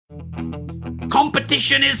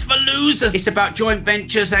Competition is for losers. It's about joint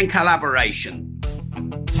ventures and collaboration.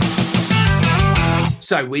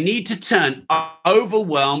 So we need to turn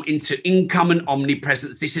overwhelm into income and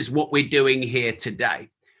omnipresence. This is what we're doing here today.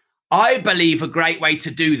 I believe a great way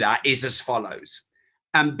to do that is as follows.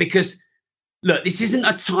 Because, look, this isn't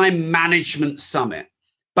a time management summit,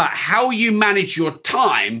 but how you manage your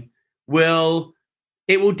time will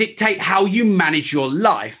dictate how you manage your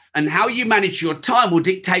life, and how you manage your time will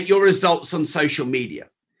dictate your results on social media.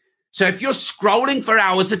 So if you're scrolling for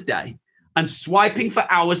hours a day and swiping for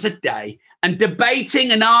hours a day and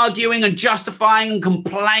debating and arguing and justifying and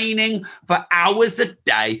complaining for hours a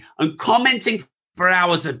day and commenting for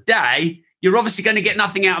hours a day, you're obviously going to get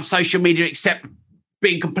nothing out of social media except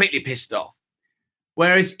being completely pissed off.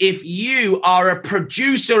 Whereas if you are a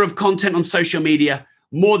producer of content on social media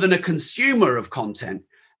more than a consumer of content,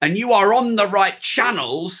 and you are on the right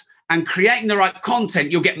channels and creating the right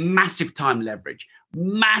content, you'll get massive time leverage.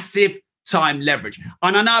 Massive time leverage.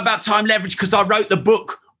 And I know about time leverage because I wrote the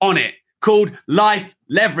book on it called Life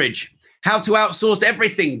Leverage: How to Outsource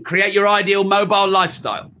Everything, Create Your Ideal Mobile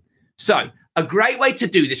Lifestyle. So a great way to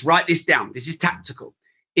do this, write this down, this is tactical,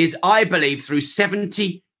 is I believe through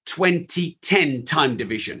 70-20-10 time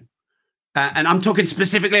division. And I'm talking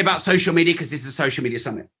specifically about social media because this is a social media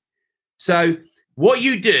summit. So what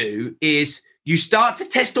you do is you start to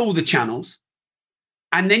test all the channels,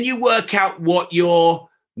 and then you work out what your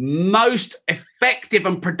most effective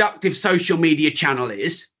and productive social media channel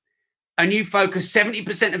is. And you focus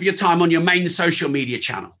 70% of your time on your main social media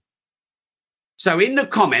channel. So in the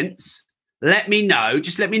comments, let me know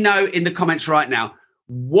in the comments right now,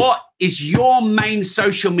 what is your main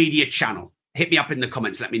social media channel? Hit me up in the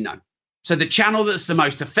comments, let me know. So the channel that's the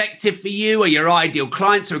most effective for you or your ideal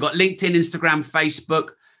clients. So we've got LinkedIn, Instagram,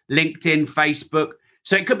 Facebook, LinkedIn, Facebook.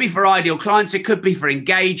 So it could be for ideal clients. It could be for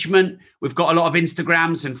engagement. We've got a lot of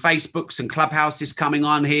Instagrams and Facebooks and Clubhouses coming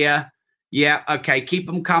on here. Yeah, okay, keep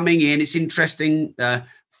them coming in. It's interesting.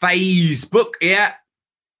 Facebook, yeah.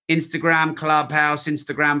 Instagram, Clubhouse,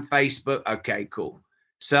 Instagram, Facebook. Okay, cool.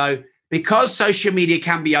 So because social media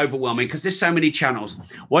can be overwhelming because there's so many channels,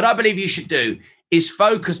 what I believe you should do is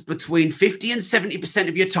focus between 50 and 70%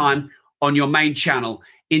 of your time on your main channel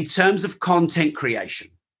in terms of content creation.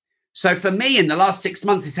 So for me, in the last 6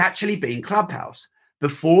 months, it's actually been Clubhouse.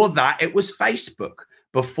 Before that, it was Facebook.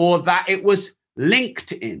 Before that, it was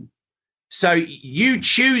LinkedIn. So you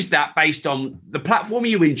choose that based on the platform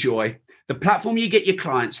you enjoy, the platform you get your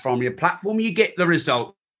clients from, your platform you get the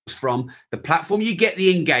results from, the platform you get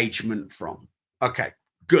the engagement from. Okay,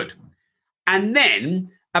 good. And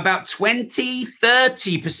then about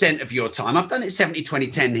 20-30% of your time, I've done it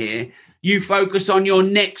 70-20-10 here, you focus on your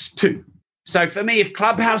next two. So for me, if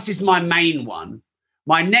Clubhouse is my main one,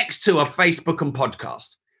 my next two are Facebook and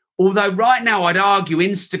podcast. Although right now I'd argue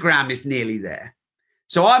Instagram is nearly there.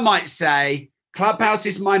 So I might say Clubhouse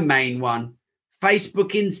is my main one,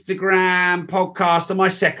 Facebook, Instagram, podcast are my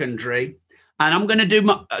secondary. And I'm going to do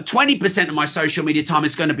 20% of my social media time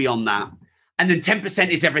is going to be on that. And then 10%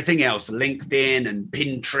 is everything else, LinkedIn and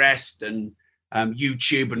Pinterest and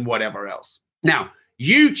YouTube and whatever else. Now,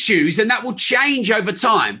 you choose, and that will change over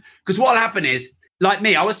time. Because what will happen is, like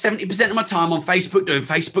me, I was 70% of my time on Facebook doing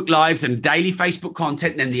Facebook Lives and daily Facebook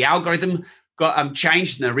content. Then the algorithm got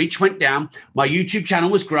changed and the reach went down. My YouTube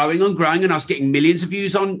channel was growing and growing, and I was getting millions of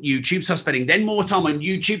views on YouTube. So I was spending then more time on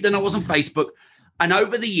YouTube than I was on Facebook. And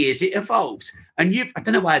over the years, it evolves. And I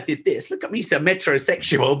don't know why I did this. Look at me, so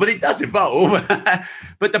metrosexual, but it does evolve.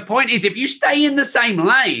 But the point is, if you stay in the same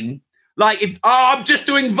lane, like I'm just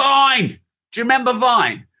doing Vine. Do you remember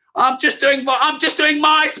Vine? I'm just doing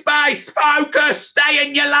MySpace. Focus, stay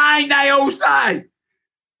in your lane, they all say.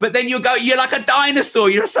 But then you're like a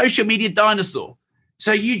dinosaur. You're a social media dinosaur.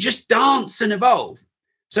 So you just dance and evolve.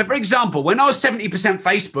 So for example, when I was 70%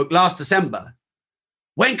 Facebook last December,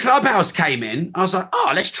 when Clubhouse came in, I was like,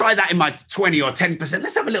 oh, let's try that in my 20 or 10%.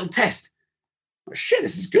 Let's have a little test. Oh, shit,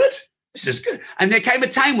 this is good. This is good. And there came a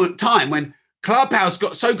time when Clubhouse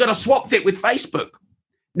got so good, I swapped it with Facebook.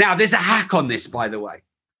 Now, there's a hack on this, by the way.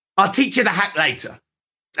 I'll teach you the hack later.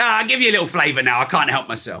 I'll give you a little flavor now. I can't help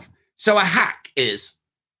myself. So a hack is,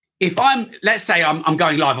 let's say I'm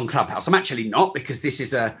going live on Clubhouse. I'm actually not, because this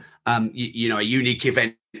is a unique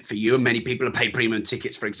event for you, and many people have paid premium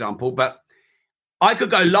tickets, for example. But I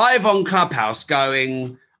could go live on Clubhouse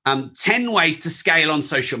going 10 ways to scale on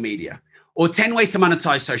social media, or 10 ways to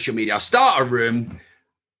monetize social media. I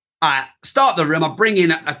start the room, I bring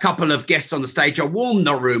in a couple of guests on the stage, I warm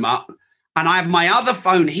the room up, and I have my other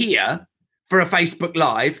phone here for a Facebook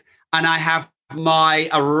Live, and I have my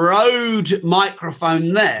Rode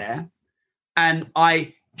microphone there, and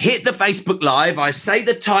I hit the Facebook Live. I say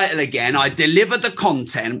the title again. I deliver the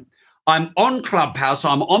content. I'm on Clubhouse.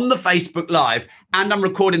 I'm on the Facebook Live, and I'm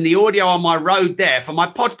recording the audio on my road there for my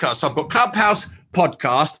podcast. So I've got Clubhouse,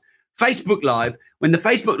 podcast, Facebook Live. When the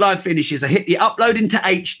Facebook Live finishes, I hit the upload into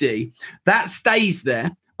HD. That stays there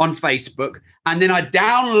on Facebook. And then I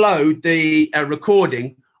download the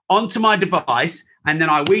recording onto my device. And then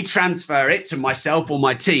I transfer it to myself or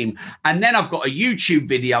my team. And then I've got a YouTube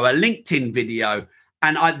video, a LinkedIn video,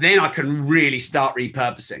 and then I can really start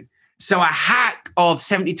repurposing. So a hack of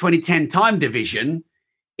 70-20-10 time division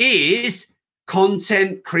is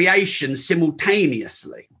content creation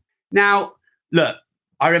simultaneously. Now, look,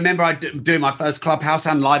 I remember doing my first Clubhouse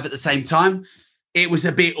and live at the same time. It was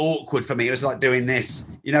a bit awkward for me. It was like doing this,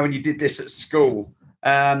 when you did this at school.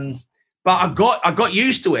 But I got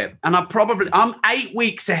used to it, and I'm 8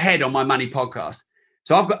 weeks ahead on my money podcast.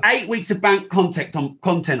 So I've got 8 weeks of bank content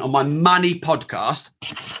on my money podcast.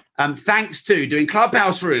 Thanks to doing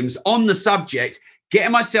Clubhouse rooms on the subject,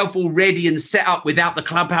 getting myself all ready and set up without the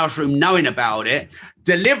Clubhouse room knowing about it,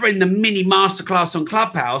 delivering the mini masterclass on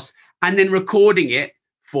Clubhouse, and then recording it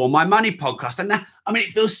for my money podcast. And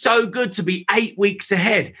it feels so good to be 8 weeks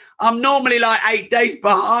ahead. I'm normally like 8 days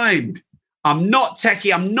behind. I'm not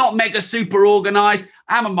techie. I'm not mega super organized.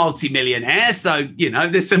 I'm a multimillionaire. So,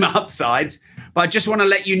 there's some upsides. But I just want to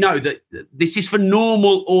let you know that this is for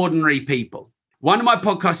normal, ordinary people. One of my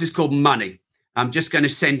podcasts is called Money. I'm just going to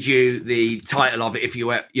send you the title of it if you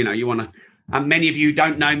want to. Many of you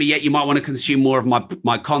don't know me yet. You might want to consume more of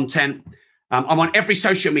my content. I'm on every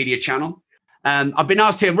social media channel. I've been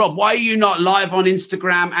asked here, Rob, why are you not live on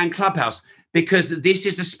Instagram and Clubhouse? Because this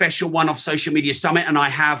is a special one-off social media summit, and I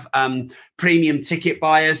have premium ticket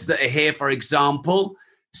buyers that are here, for example.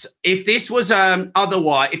 So if this was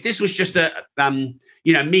if this was just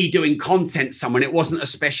me doing content somewhere, it wasn't a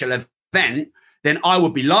special event, then I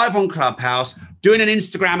would be live on Clubhouse, doing an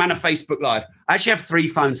Instagram and a Facebook Live. I actually have 3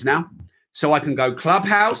 phones now, so I can go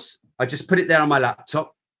Clubhouse. I just put it there on my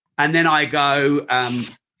laptop, and then I go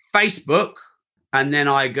Facebook, and then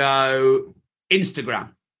I go Instagram.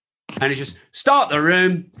 And it's just start the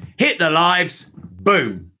room, hit the lives,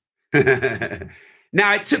 boom.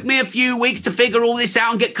 Now, it took me a few weeks to figure all this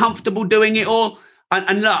out and get comfortable doing it all.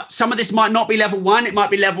 And look, some of this might not be level 1. It might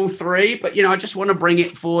be level 3. But, I just want to bring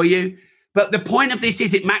it for you. But the point of this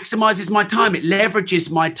is it maximizes my time. It leverages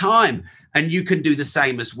my time. And you can do the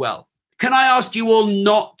same as well. Can I ask you all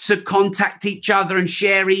not to contact each other and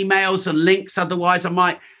share emails and links? Otherwise, I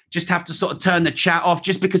might just have to sort of turn the chat off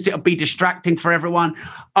just because it'll be distracting for everyone.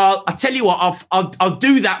 I'll tell you what, I'll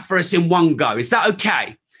do that for us in one go. Is that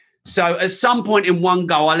okay? So at some point in one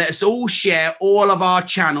go, I'll let us all share all of our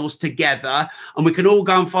channels together and we can all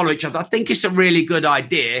go and follow each other. I think it's a really good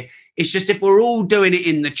idea. It's just if we're all doing it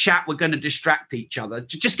in the chat, we're going to distract each other.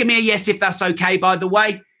 Just give me a yes if that's okay, by the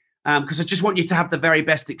way, because I just want you to have the very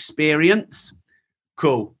best experience.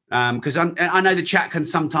 Cool. Because I know the chat can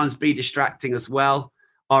sometimes be distracting as well.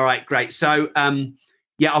 All right, great. So,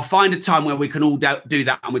 I'll find a time where we can all do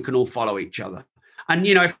that and we can all follow each other. And,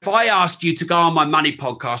 if I ask you to go on my money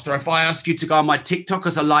podcast or if I ask you to go on my TikTok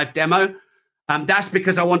as a live demo, that's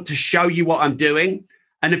because I want to show you what I'm doing.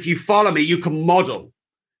 And if you follow me, you can model.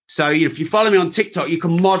 So if you follow me on TikTok, you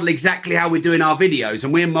can model exactly how we're doing our videos,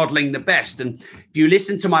 and we're modeling the best. And if you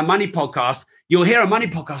listen to my money podcast, you'll hear a money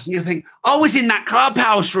podcast and you'll think, I was in that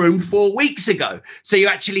Clubhouse room 4 weeks ago. So you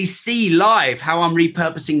actually see live how I'm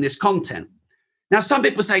repurposing this content. Now, some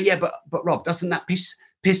people say, yeah, but Rob, doesn't that piss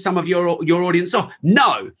some of your audience off?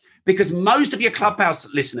 No, because most of your Clubhouse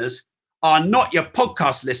listeners are not your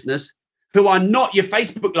podcast listeners, who are not your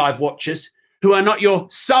Facebook Live watchers, who are not your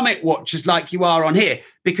summit watchers like you are on here,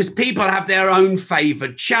 because people have their own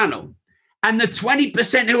favored channel. And the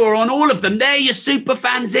 20% who are on all of them, they're your super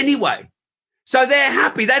fans anyway. So they're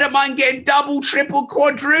happy. They don't mind getting double, triple,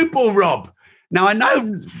 quadruple Rob. Now, I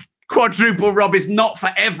know quadruple Rob is not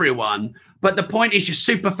for everyone, but the point is your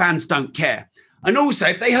super fans don't care. And also,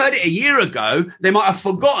 if they heard it a year ago, they might have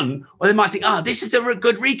forgotten, or they might think, this is a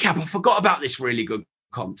good recap. I forgot about this really good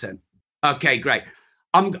content. Okay, great.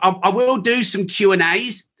 I will do some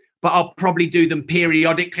Q&As, but I'll probably do them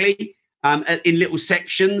periodically in little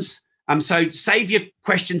sections. So save your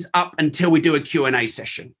questions up until we do a Q&A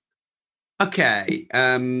session. Okay,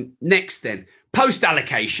 next then, post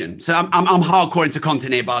allocation. So I'm hardcore into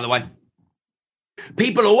content here, by the way.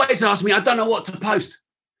 People always ask me, I don't know what to post.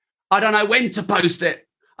 I don't know when to post it.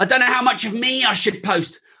 I don't know how much of me I should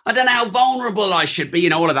post. I don't know how vulnerable I should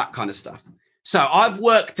be, all of that kind of stuff. So I've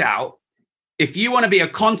worked out, if you want to be a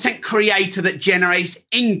content creator that generates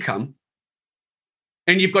income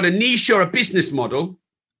and you've got a niche or a business model,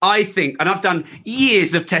 I think, and I've done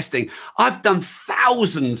years of testing, I've done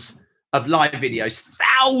thousands of live videos,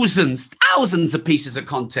 thousands of pieces of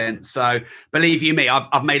content. So believe you me,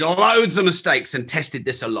 I've made loads of mistakes and tested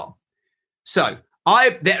this a lot. So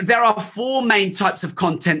there are 4 main types of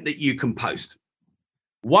content that you can post.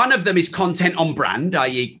 One of them is content on brand,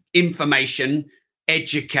 i.e. information,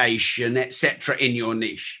 education, etc. in your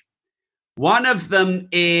niche. One of them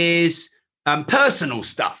is personal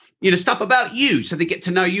stuff, stuff about you, so they get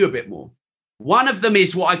to know you a bit more. One of them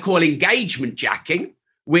is what I call engagement jacking,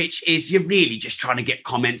 which is you're really just trying to get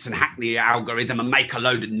comments and hack the algorithm and make a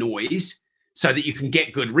load of noise so that you can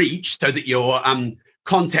get good reach, so that your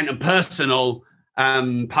content and personal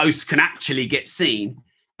posts can actually get seen.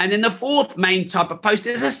 And then the 4th main type of post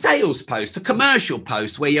is a sales post, a commercial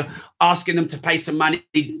post, where you're asking them to pay some money,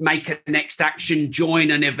 make a next action, join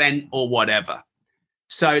an event or whatever.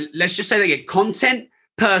 So let's just say they get content,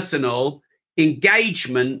 personal,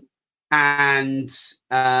 engagement, and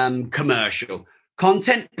commercial.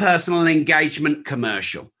 Content, personal, engagement,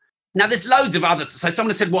 commercial. Now, there's loads of other. So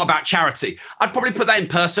someone said, what about charity? I'd probably put that in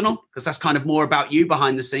personal, because that's kind of more about you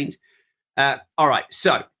behind the scenes. All right.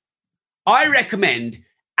 So I recommend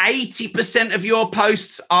 80% of your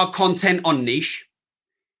posts are content on niche.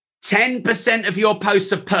 10% of your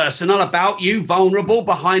posts are personal, about you, vulnerable,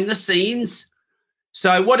 behind the scenes.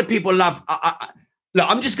 So what do people love? Look,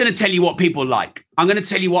 I'm just going to tell you what people like. I'm going to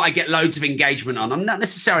tell you what I get loads of engagement on. I'm not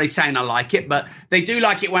necessarily saying I like it, but they do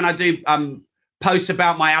like it when I do posts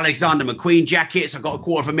about my Alexander McQueen jackets. I've got a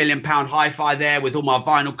 £250,000 hi-fi there with all my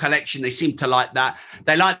vinyl collection. They seem to like that.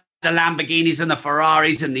 They like the Lamborghinis and the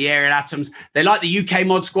Ferraris and the Ariel Atoms. They like the UK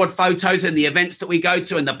Mod Squad photos and the events that we go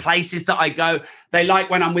to and the places that I go. They like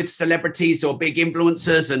when I'm with celebrities or big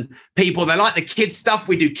influencers and people. They like the kids stuff.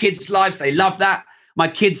 We do kids lives. They love that. My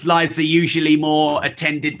kids' lives are usually more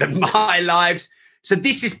attended than my lives. So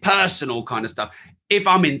this is personal kind of stuff. If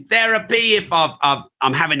I'm in therapy, if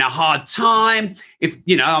I'm having a hard time, if,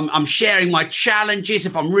 I'm sharing my challenges,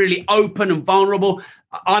 if I'm really open and vulnerable,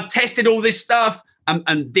 I've tested all this stuff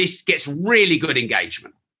and this gets really good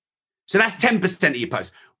engagement. So that's 10% of your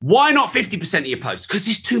posts. Why not 50% of your posts? Because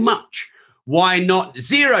it's too much. Why not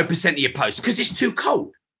 0% of your posts? Because it's too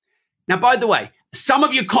cold. Now, by the way, some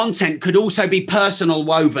of your content could also be personal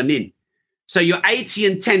woven in. So your 80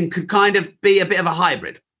 and 10 could kind of be a bit of a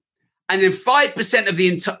hybrid. And then 5% of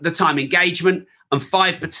the time engagement and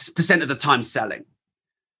 5% of the time selling.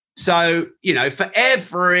 So, for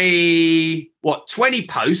every, 20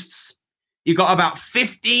 posts, you've got about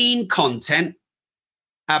 15 content,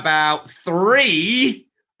 about 3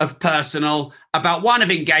 of personal, about 1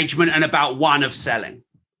 of engagement, and about 1 of selling.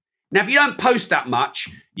 Now, if you don't post that much,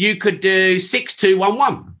 you could do 6, 2, 1,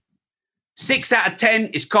 1. 6 out of 10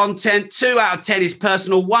 is content, 2 out of 10 is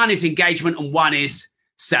personal, 1 is engagement, and 1 is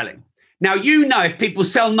selling. Now, if people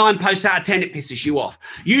sell 9 posts out of 10, it pisses you off.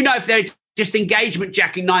 If they're just engagement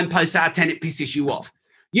jacking 9 posts out of 10, it pisses you off.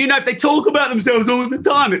 If they talk about themselves all the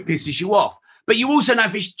time, it pisses you off. But you also know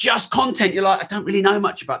if it's just content, you're like, I don't really know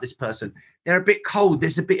much about this person. They're a bit cold.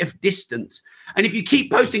 There's a bit of distance. And if you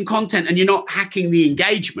keep posting content and you're not hacking the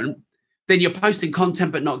engagement, then you're posting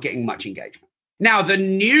content but not getting much engagement. Now, the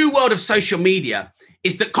new world of social media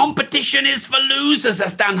is that competition is for losers,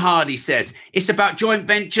 as Dan Hardy says. It's about joint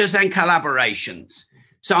ventures and collaborations.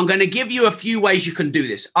 So I'm going to give you a few ways you can do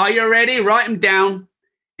this. Are you ready? Write them down.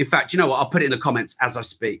 In fact, you know what? I'll put it in the comments as I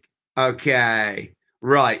speak. Okay.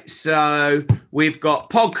 Right. So we've got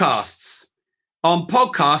podcasts. On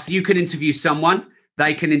podcasts, you can interview someone.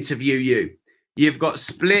 They can interview you. You've got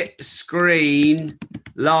split screen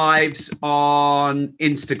lives on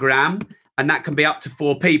Instagram, and that can be up to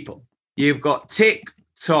 4 people. You've got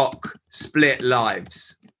TikTok split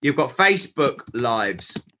lives. You've got Facebook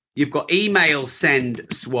lives. You've got email send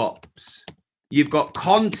swaps. You've got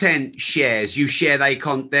content shares. You share their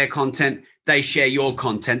content. They share your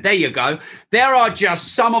content. There you go. There are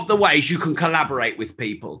just some of the ways you can collaborate with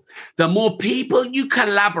people. The more people you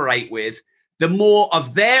collaborate with, the more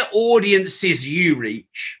of their audiences you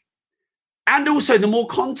reach. And also the more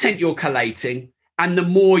content you're collating and the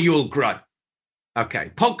more you'll grow.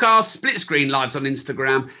 Okay. Podcasts, split screen lives on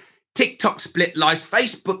Instagram, TikTok split lives,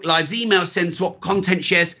 Facebook lives, email send swap, content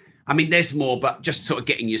shares. I mean, there's more, but just sort of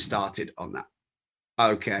getting you started on that.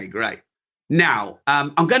 Okay, great. Now,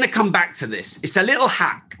 I'm going to come back to this. It's a little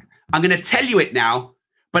hack. I'm going to tell you it now,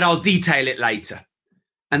 but I'll detail it later.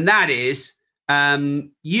 And that is,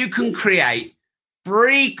 you can create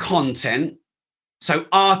free content. So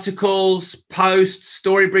articles, posts,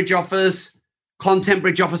 story bridge offers, content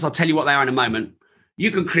bridge offers. I'll tell you what they are in a moment.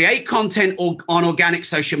 You can create content on organic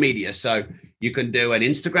social media. So you can do an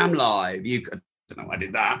Instagram live. don't know why I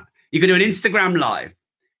did that. You can do an Instagram live.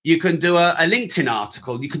 You can do a LinkedIn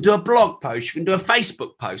article. You can do a blog post. You can do a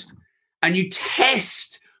Facebook post. And you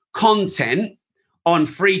test content on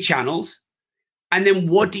free channels. And then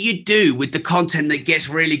what do you do with the content that gets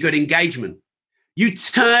really good engagement? You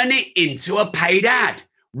turn it into a paid ad.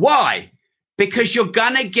 Why? Because you're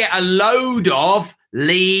going to get a load of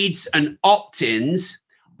leads and opt-ins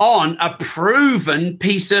on a proven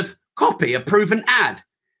piece of copy, a proven ad.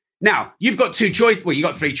 Now, you've got two choices. Well, you've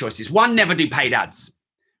got three choices. One, never do paid ads.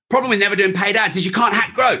 Problem with never doing paid ads is you can't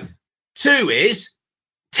hack growth. Two is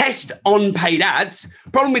test on paid ads.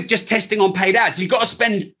 Problem with just testing on paid ads, you've got to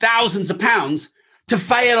spend thousands of pounds to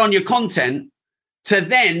fail on your content to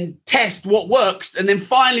then test what works and then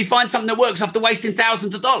finally find something that works after wasting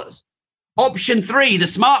thousands of dollars. Option three, the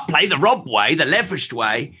smart play, the Rob way, the leveraged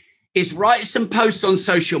way, is write some posts on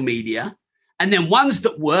social media, and then ones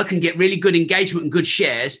that work and get really good engagement and good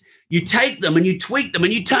shares, you take them and you tweak them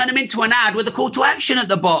and you turn them into an ad with a call to action at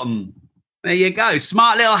the bottom. There you go.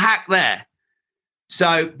 Smart little hack there.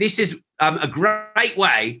 So this is a great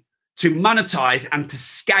way to monetize and to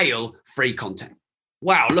scale free content.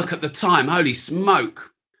 Wow, look at the time. Holy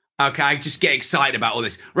smoke. Okay, I just get excited about all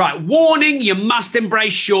this. Right, warning, you must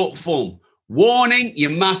embrace short form. Warning, you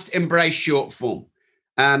must embrace short form.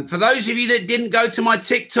 For those of you that didn't go to my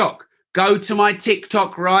TikTok, go to my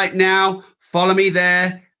TikTok right now. Follow me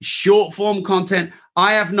there. Short form content.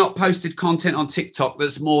 I have not posted content on TikTok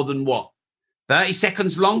that's more than 30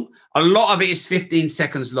 seconds long? A lot of it is 15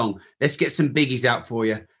 seconds long. Let's get some biggies out for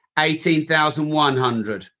you.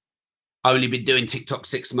 18,100. Only been doing TikTok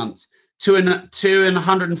 6 months.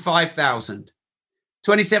 205,000.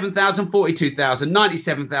 27,000, 42,000,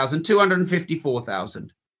 97,000,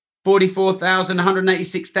 254,000. 44,000,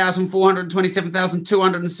 186,000, 427,000,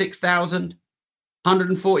 206,000,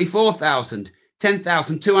 144,000,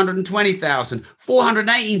 10,000, 220,000,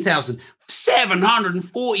 418,000,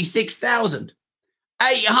 746,000,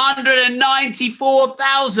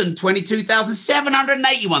 894,000, 22,000,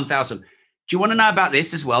 781,000. Do you want to know about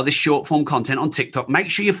this as well, this short form content on TikTok?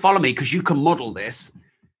 Make sure you follow me because you can model this.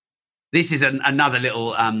 This is another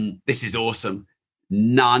little, this is awesome.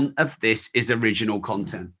 None of this is original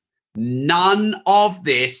content. None of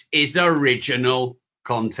this is original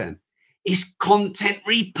content. It's content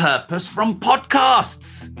repurposed from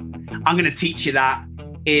podcasts. I'm going to teach you that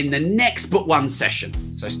in the next but one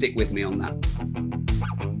session. So stick with me on that.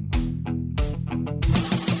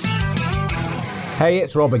 Hey,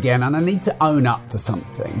 it's Rob again, and I need to own up to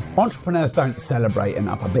something. Entrepreneurs don't celebrate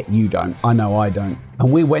enough. I bet you don't. I know I don't.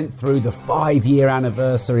 And we went through the 5-year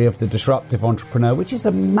anniversary of the Disruptive Entrepreneur, which is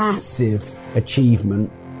a massive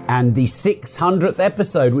achievement. And the 600th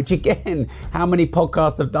episode, which again, how many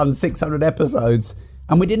podcasts have done 600 episodes?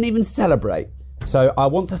 And we didn't even celebrate. So I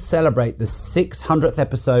want to celebrate the 600th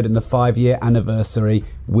episode and the 5-year anniversary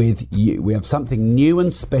with you. We have something new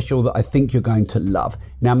and special that I think you're going to love.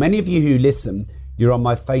 Now, many of you who listen, you're on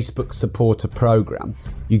my Facebook supporter program.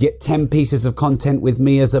 You get 10 pieces of content with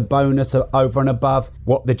me as a bonus over and above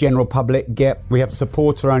what the general public get. We have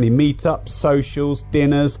supporter-only meetups, socials,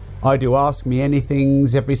 dinners. I do Ask Me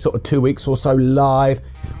Anythings every sort of 2 weeks or so live.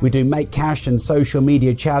 We do Make Cash and social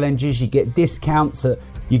media challenges. You get discounts.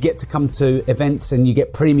 You get to come to events and you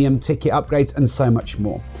get premium ticket upgrades and so much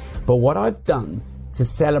more. But what I've done to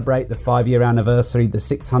celebrate the 5-year anniversary, the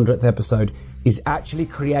 600th episode, is actually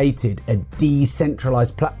created a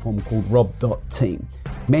decentralized platform called rob.team.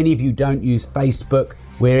 Many of you don't use Facebook.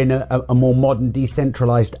 We're in a more modern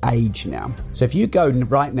decentralized age now. So if you go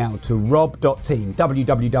right now to rob.team,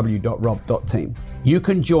 www.rob.team, you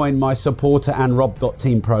can join my supporter and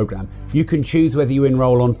rob.team program. You can choose whether you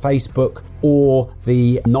enroll on Facebook or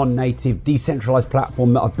the non-native decentralized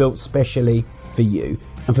platform that I've built specially for you.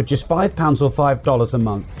 And for just £5 or $5 a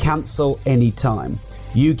month, cancel anytime.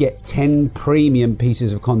 You get 10 premium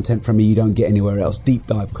pieces of content from me you don't get anywhere else, deep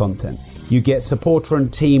dive content. You get supporter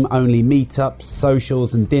and team only meetups,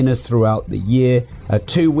 socials and dinners throughout the year.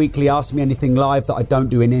 2 weekly Ask Me Anything live that I don't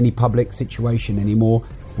do in any public situation anymore.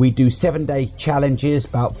 We do 7-day challenges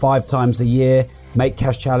about 5 times a year, Make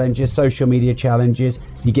Cash challenges, social media challenges.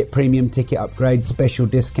 You get premium ticket upgrades, special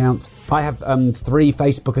discounts. I have 3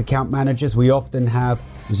 Facebook account managers. We often have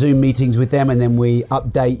Zoom meetings with them, and then we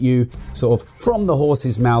update you sort of from the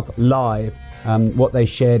horse's mouth live what they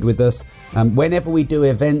shared with us. Whenever we do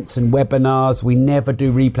events and webinars, we never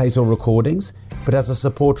do replays or recordings, but as a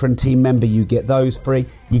supporter and team member, you get those free.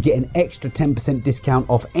 You get an extra 10% discount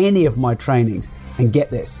off any of my trainings. And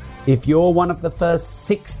get this, if you're one of the first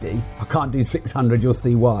 60, I can't do 600, you'll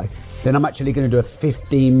see why, then I'm actually going to do a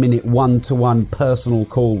 15-minute one-to-one personal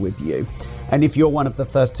call with you. And if you're one of the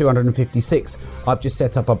first 256, I've just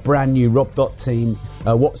set up a brand new Rob.team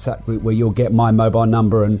WhatsApp group where you'll get my mobile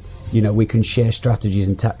number and, we can share strategies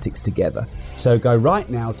and tactics together. So go right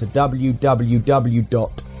now to www.rob.team.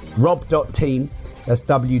 That's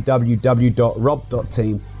www.rob.team.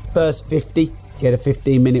 First 50, get a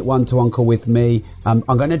 15-minute one-to-one call with me. I'm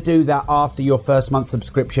going to do that after your first month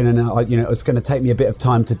subscription, and it's going to take me a bit of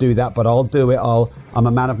time to do that, but I'll do it. I'm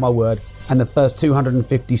a man of my word. And the first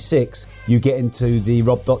 256, you get into the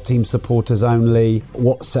Rob.team supporters only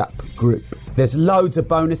WhatsApp group. There's loads of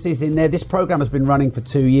bonuses in there. This program has been running for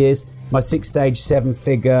 2 years. My 6-stage,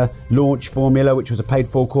 7-figure launch formula, which was a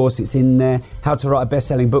paid-for course, it's in there. How to write a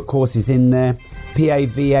best-selling book course is in there. PA,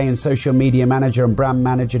 VA, and social media manager and brand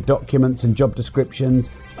manager documents and job descriptions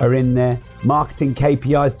are in there. Marketing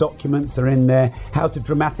KPIs documents are in there. How to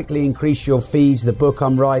dramatically increase your fees, the book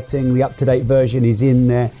I'm writing, the up-to-date version is in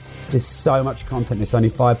there. There's so much content. It's only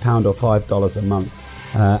 £5 or $5 a month.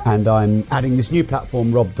 And I'm adding this new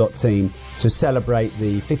platform, Rob.team, to celebrate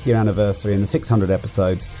the 5th year anniversary and the 600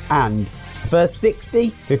 episodes. And first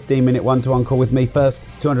 60, 15-minute one-to-one call with me. First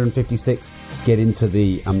 256, get into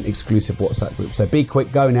the exclusive WhatsApp group. So be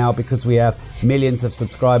quick, go now, because we have millions of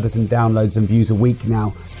subscribers and downloads and views a week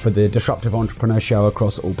now for the Disruptive Entrepreneur Show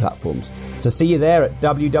across all platforms. So see you there at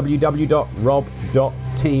www.rob.team.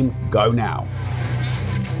 Go now.